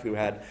demoniac who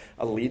had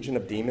a legion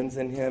of demons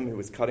in him, who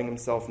was cutting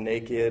himself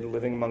naked,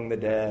 living among the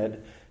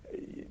dead.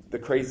 The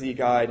crazy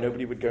guy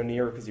nobody would go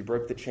near because he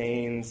broke the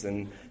chains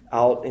and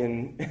out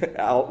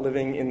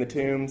living in the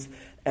tombs.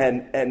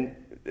 And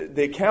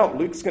the account,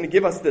 Luke's going to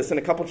give us this in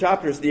a couple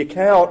chapters. The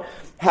account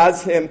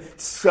has him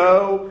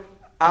so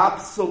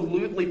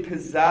absolutely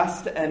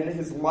possessed and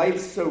his life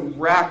so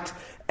wrecked.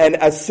 And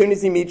as soon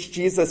as he meets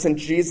Jesus and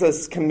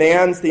Jesus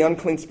commands the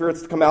unclean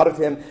spirits to come out of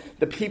him,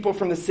 the people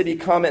from the city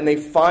come and they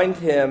find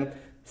him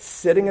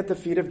sitting at the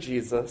feet of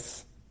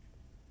Jesus,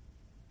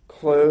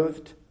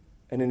 clothed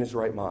and in his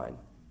right mind.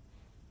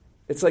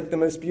 It's like the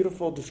most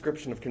beautiful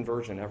description of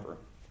conversion ever.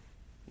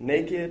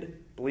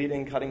 Naked,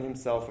 bleeding, cutting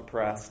himself,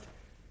 oppressed,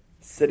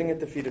 sitting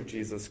at the feet of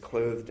Jesus,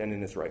 clothed and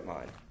in his right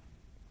mind.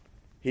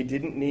 He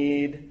didn't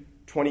need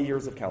 20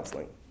 years of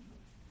counseling.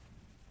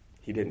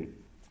 He didn't.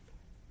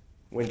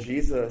 When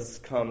Jesus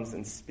comes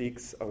and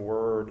speaks a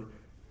word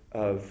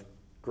of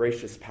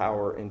gracious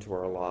power into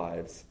our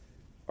lives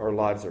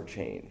are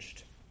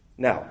changed.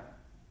 Now,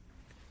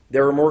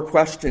 there are more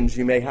questions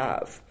you may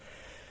have.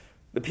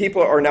 The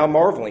people are now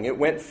marveling. It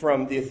went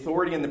from the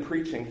authority in the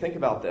preaching. Think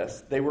about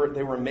this. They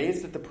were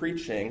amazed at the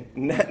preaching.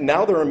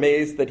 Now they're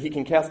amazed that he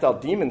can cast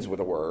out demons with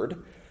a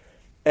word.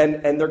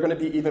 And they're going to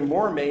be even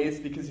more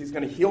amazed because he's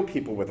going to heal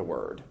people with a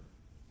word.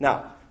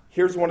 Now,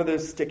 here's one of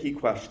those sticky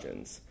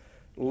questions.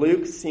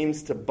 Luke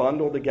seems to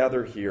bundle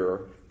together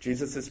here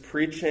Jesus'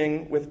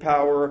 preaching with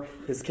power,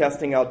 his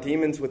casting out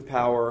demons with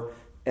power,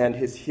 and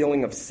his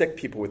healing of sick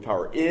people with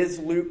power. Is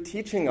Luke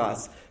teaching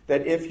us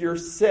that if you're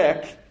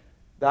sick,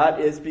 that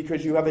is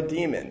because you have a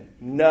demon?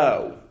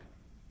 No.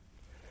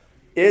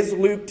 Is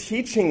Luke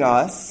teaching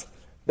us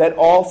that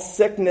all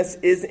sickness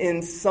is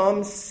in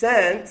some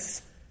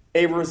sense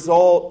a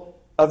result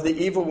of the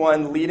evil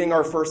one leading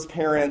our first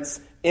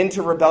parents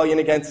into rebellion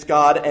against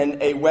God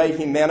and a way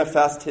he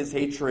manifests his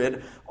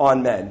hatred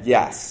on men?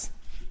 Yes.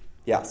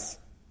 Yes.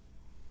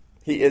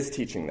 He is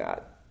teaching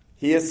that.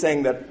 He is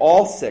saying that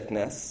all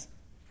sickness,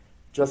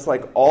 just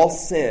like all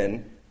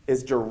sin,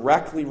 is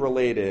directly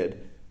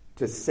related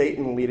to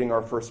Satan leading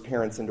our first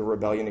parents into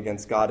rebellion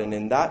against God. And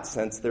in that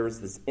sense, there is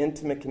this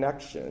intimate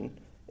connection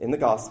in the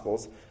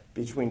Gospels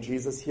between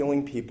Jesus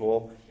healing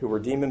people who were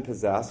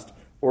demon-possessed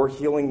or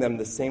healing them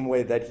the same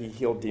way that he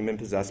healed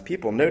demon-possessed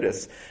people.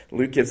 Notice,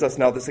 Luke gives us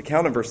now this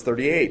account in verse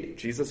 38.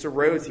 Jesus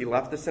arose, he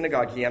left the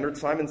synagogue, he entered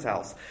Simon's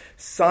house.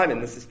 Simon,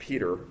 this is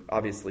Peter,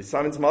 obviously.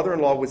 Simon's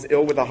mother-in-law was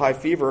ill with a high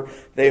fever.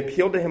 They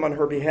appealed to him on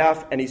her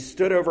behalf, and he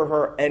stood over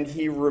her, and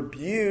he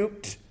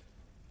rebuked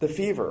the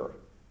fever.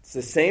 It's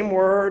the same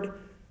word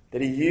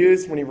that he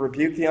used when he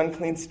rebuked the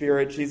unclean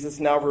spirit. Jesus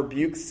now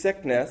rebukes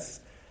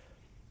sickness.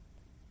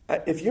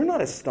 If you're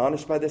not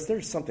astonished by this,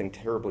 there's something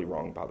terribly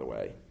wrong, by the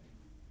way.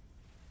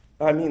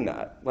 I mean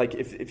that. Like,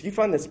 if you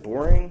find this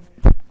boring,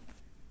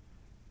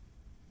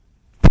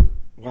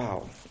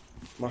 wow,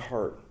 my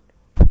heart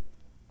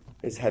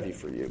is heavy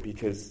for you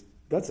because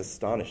that's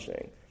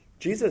astonishing.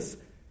 Jesus,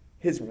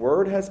 his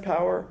word has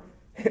power.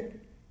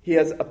 He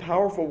has a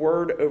powerful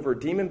word over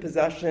demon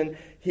possession.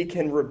 He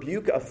can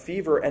rebuke a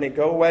fever and it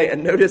go away.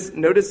 And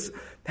notice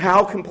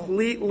how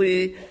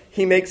completely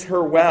he makes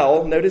her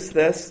well. Notice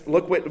this.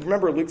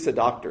 Remember, Luke's a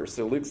doctor,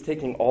 so Luke's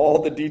taking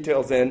all the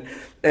details in.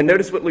 And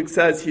notice what Luke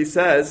says. He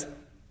says,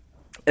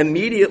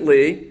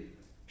 immediately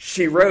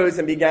she rose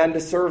and began to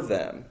serve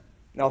them.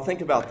 Now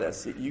think about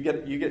this. You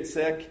get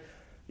sick,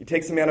 you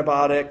take some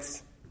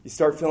antibiotics, you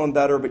start feeling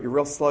better, but you're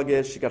real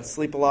sluggish, you got to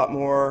sleep a lot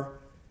more,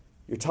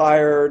 you're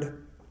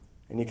tired,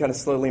 and you kind of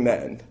slowly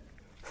mend.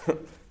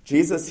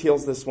 Jesus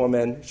heals this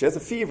woman. She has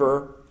a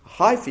fever, a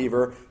high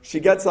fever.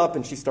 She gets up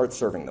and she starts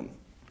serving them.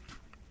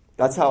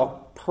 That's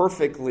how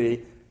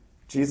perfectly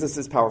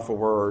Jesus' powerful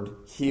word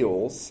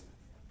heals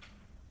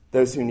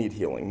those who need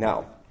healing.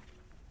 Now,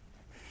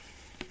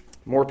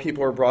 more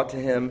people are brought to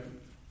him.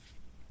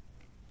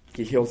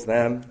 He heals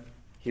them.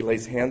 He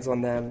lays hands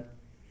on them.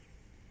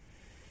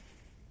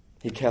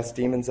 He casts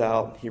demons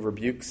out. He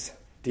rebukes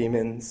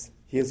demons.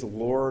 He is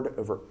Lord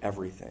over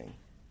everything.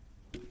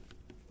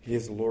 He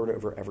is Lord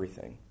over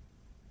everything.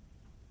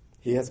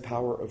 He has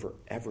power over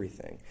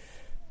everything.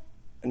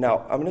 Now,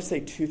 I'm going to say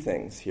two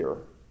things here.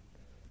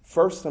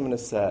 First, I'm going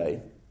to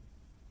say,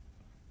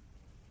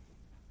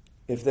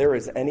 if there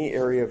is any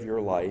area of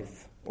your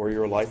life, or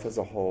your life as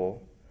a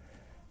whole,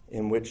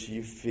 in which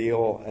you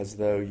feel as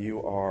though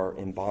you are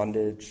in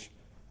bondage,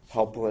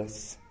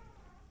 helpless,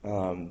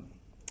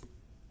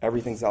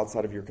 everything's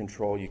outside of your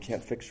control, you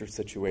can't fix your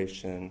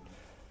situation,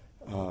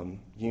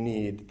 you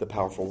need the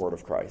powerful word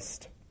of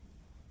Christ.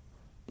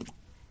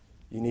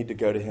 You need to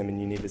go to him and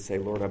you need to say,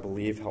 Lord, I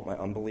believe, help my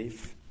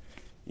unbelief.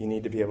 You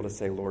need to be able to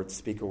say, Lord,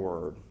 speak a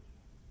word.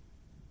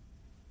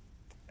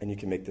 And you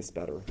can make this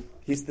better.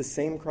 He's the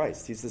same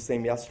Christ. He's the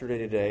same yesterday,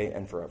 today,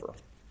 and forever.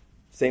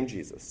 Same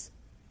Jesus.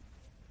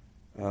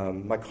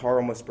 My car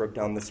almost broke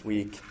down this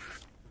week.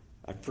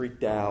 I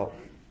freaked out.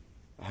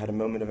 I had a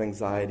moment of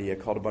anxiety. I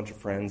called a bunch of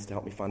friends to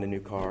help me find a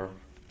new car.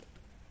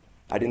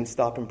 I didn't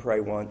stop and pray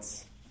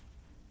once.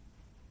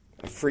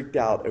 I freaked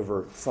out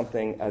over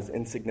something as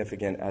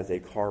insignificant as a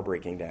car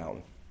breaking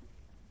down.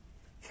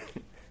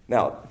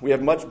 Now, we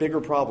have much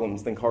bigger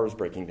problems than cars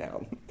breaking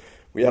down.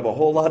 We have a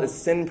whole lot of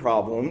sin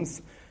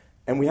problems,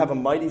 and we have a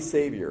mighty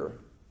Savior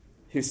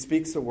who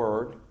speaks a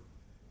word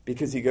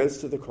because he goes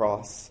to the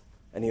cross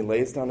and he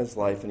lays down his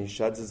life and he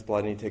sheds his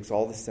blood and he takes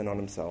all the sin on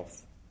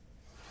himself.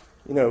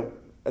 You know,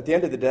 at the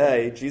end of the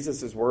day,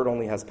 Jesus' word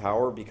only has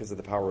power because of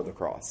the power of the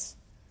cross.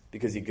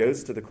 Because he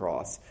goes to the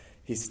cross,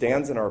 he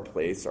stands in our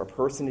place, our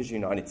person is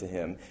united to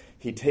him,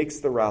 he takes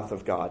the wrath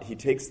of God, he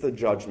takes the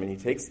judgment, he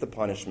takes the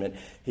punishment,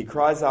 he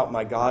cries out,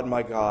 my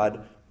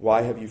God,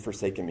 why have you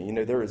forsaken me? You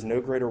know, there is no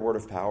greater word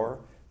of power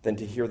than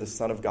to hear the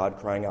Son of God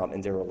crying out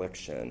in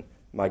dereliction,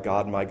 my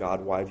God,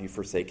 why have you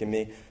forsaken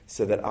me?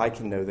 So that I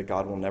can know that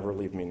God will never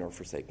leave me nor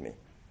forsake me.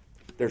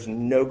 There's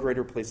no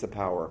greater place of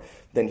power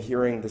than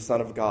hearing the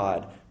Son of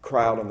God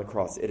cry out on the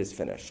cross, it is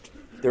finished.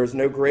 There is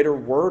no greater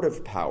word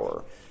of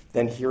power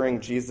than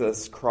hearing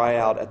Jesus cry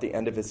out at the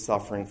end of his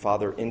suffering,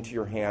 Father, into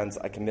your hands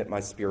I commit my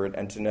spirit,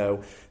 and to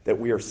know that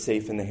we are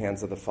safe in the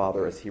hands of the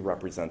Father as he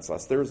represents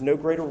us. There is no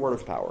greater word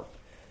of power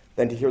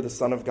than to hear the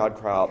Son of God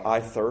cry out, I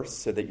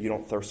thirst, so that you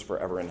don't thirst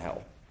forever in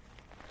hell.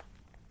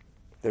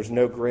 There's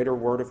no greater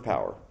word of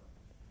power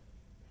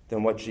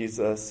than what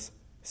Jesus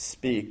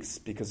speaks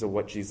because of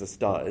what Jesus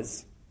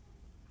does.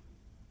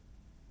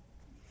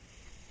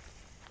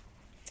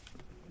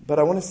 But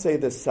I want to say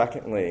this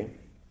secondly.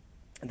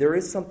 There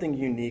is something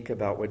unique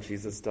about what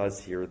Jesus does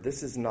here.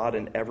 This is not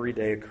an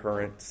everyday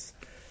occurrence.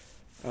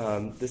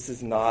 This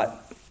is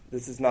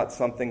not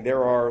something.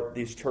 There are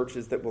these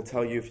churches that will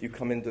tell you if you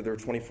come into their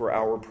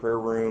 24-hour prayer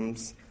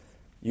rooms,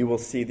 you will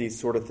see these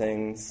sort of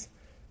things.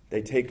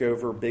 They take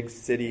over big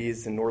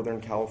cities in Northern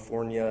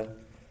California.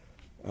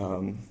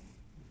 You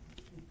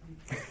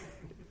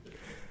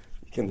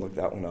can look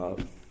that one up.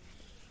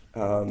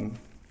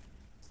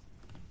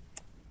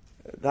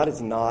 That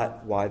is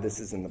not why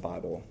this is in the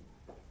Bible.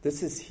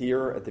 This is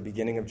here at the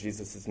beginning of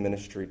Jesus'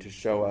 ministry to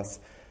show us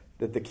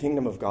that the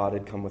kingdom of God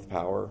had come with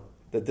power,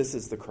 that this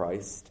is the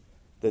Christ,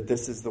 that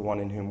this is the one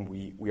in whom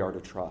we are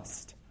to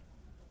trust.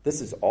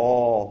 This is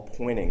all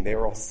pointing, they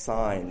are all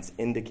signs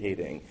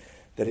indicating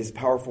that his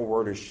powerful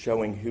word is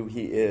showing who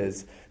he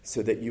is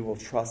so that you will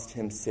trust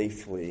him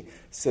safely,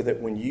 so that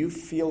when you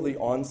feel the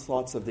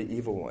onslaughts of the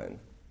evil one,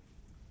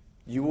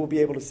 you will be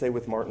able to say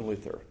with Martin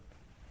Luther,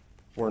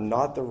 we're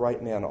not the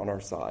right man on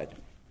our side.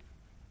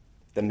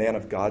 The man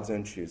of God's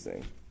own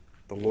choosing,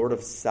 the Lord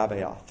of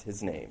Sabaoth,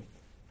 his name,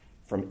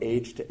 from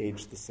age to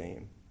age the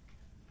same.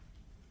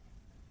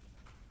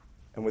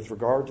 And with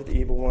regard to the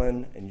evil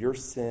one and your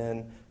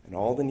sin and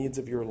all the needs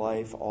of your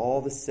life, all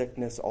the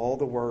sickness, all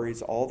the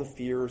worries, all the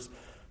fears,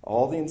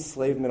 all the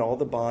enslavement, all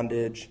the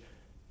bondage,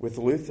 with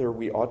Luther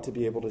we ought to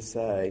be able to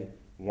say,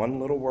 one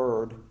little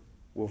word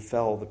will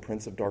fell the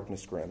prince of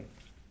darkness grim.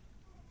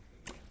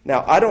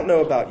 Now, I don't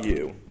know about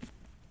you,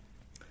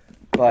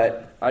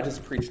 but I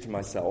just preached to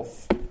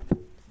myself,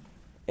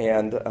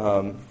 and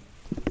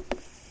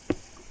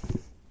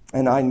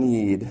I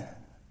need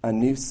a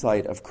new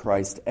sight of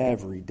Christ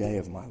every day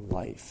of my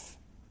life,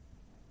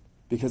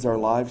 because our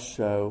lives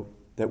show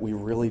that we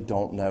really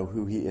don't know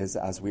who he is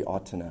as we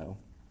ought to know,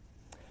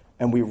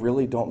 and we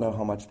really don't know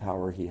how much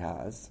power he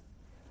has,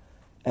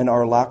 and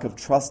our lack of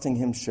trusting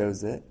him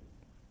shows it.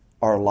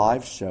 Our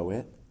lives show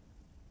it.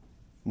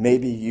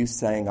 Maybe you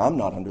saying, I'm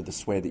not under the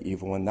sway of the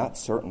evil one, that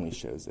certainly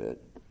shows it.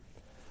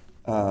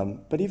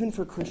 But even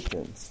for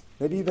Christians,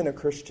 maybe you've been a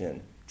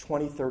Christian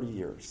 20, 30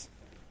 years,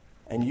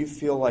 and you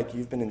feel like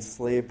you've been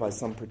enslaved by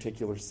some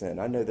particular sin.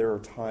 I know there are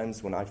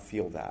times when I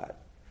feel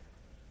that.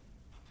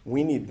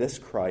 We need this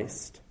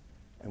Christ,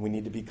 and we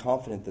need to be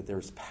confident that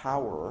there's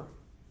power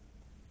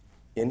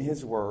in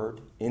his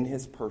word, in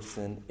his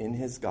person, in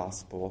his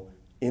gospel,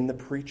 in the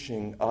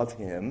preaching of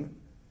him,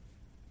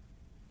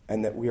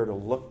 and that we are to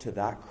look to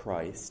that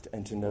Christ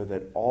and to know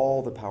that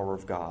all the power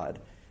of God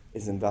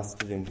is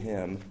invested in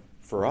him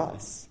for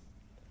us,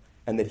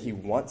 and that he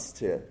wants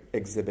to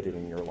exhibit it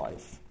in your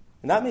life.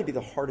 And that may be the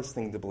hardest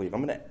thing to believe.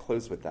 I'm going to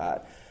close with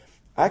that.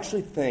 I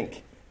actually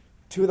think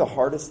two of the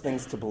hardest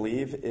things to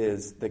believe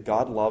is that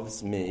God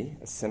loves me,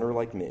 a sinner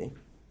like me.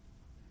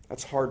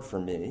 That's hard for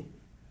me.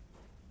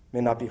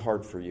 may not be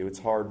hard for you. It's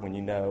hard when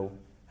you know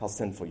how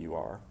sinful you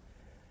are.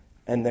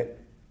 And that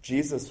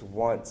Jesus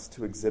wants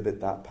to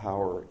exhibit that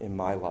power in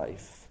my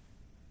life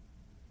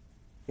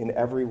in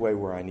every way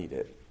where I need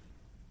it.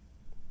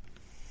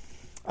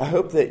 I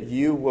hope that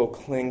you will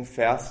cling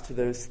fast to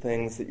those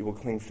things, that you will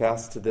cling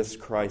fast to this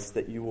Christ,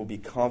 that you will be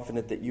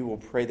confident, that you will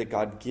pray that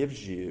God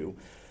gives you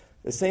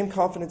the same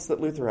confidence that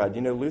Luther had.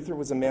 You know, Luther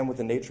was a man with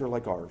a nature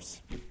like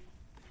ours.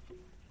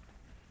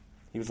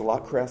 He was a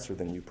lot crasser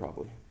than you,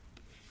 probably.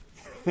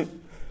 He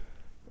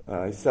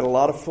said a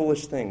lot of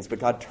foolish things, but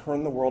God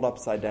turned the world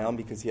upside down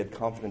because he had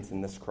confidence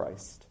in this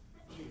Christ.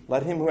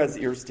 Let him who has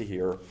ears to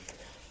hear,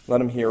 let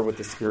him hear what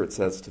the Spirit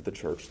says to the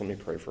church. Let me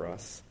pray for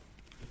us.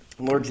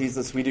 Lord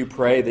Jesus, we do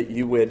pray that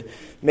you would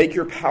make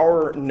your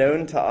power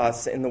known to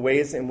us in the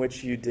ways in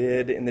which you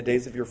did in the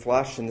days of your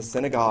flesh in the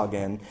synagogue.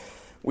 And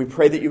we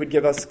pray that you would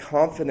give us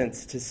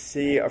confidence to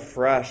see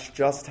afresh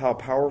just how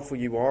powerful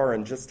you are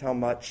and just how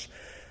much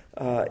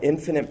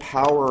infinite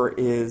power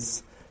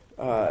is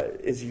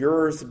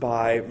yours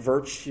by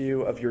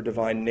virtue of your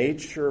divine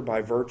nature,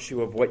 by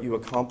virtue of what you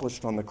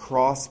accomplished on the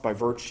cross, by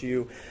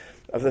virtue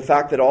of the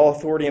fact that all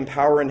authority and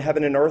power in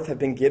heaven and earth have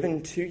been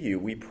given to you.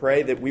 We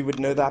pray that we would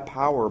know that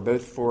power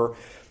both for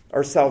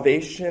our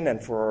salvation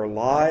and for our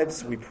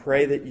lives. We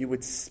pray that you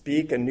would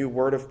speak a new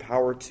word of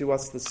power to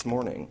us this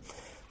morning.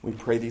 We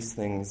pray these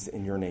things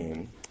in your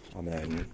name. Amen.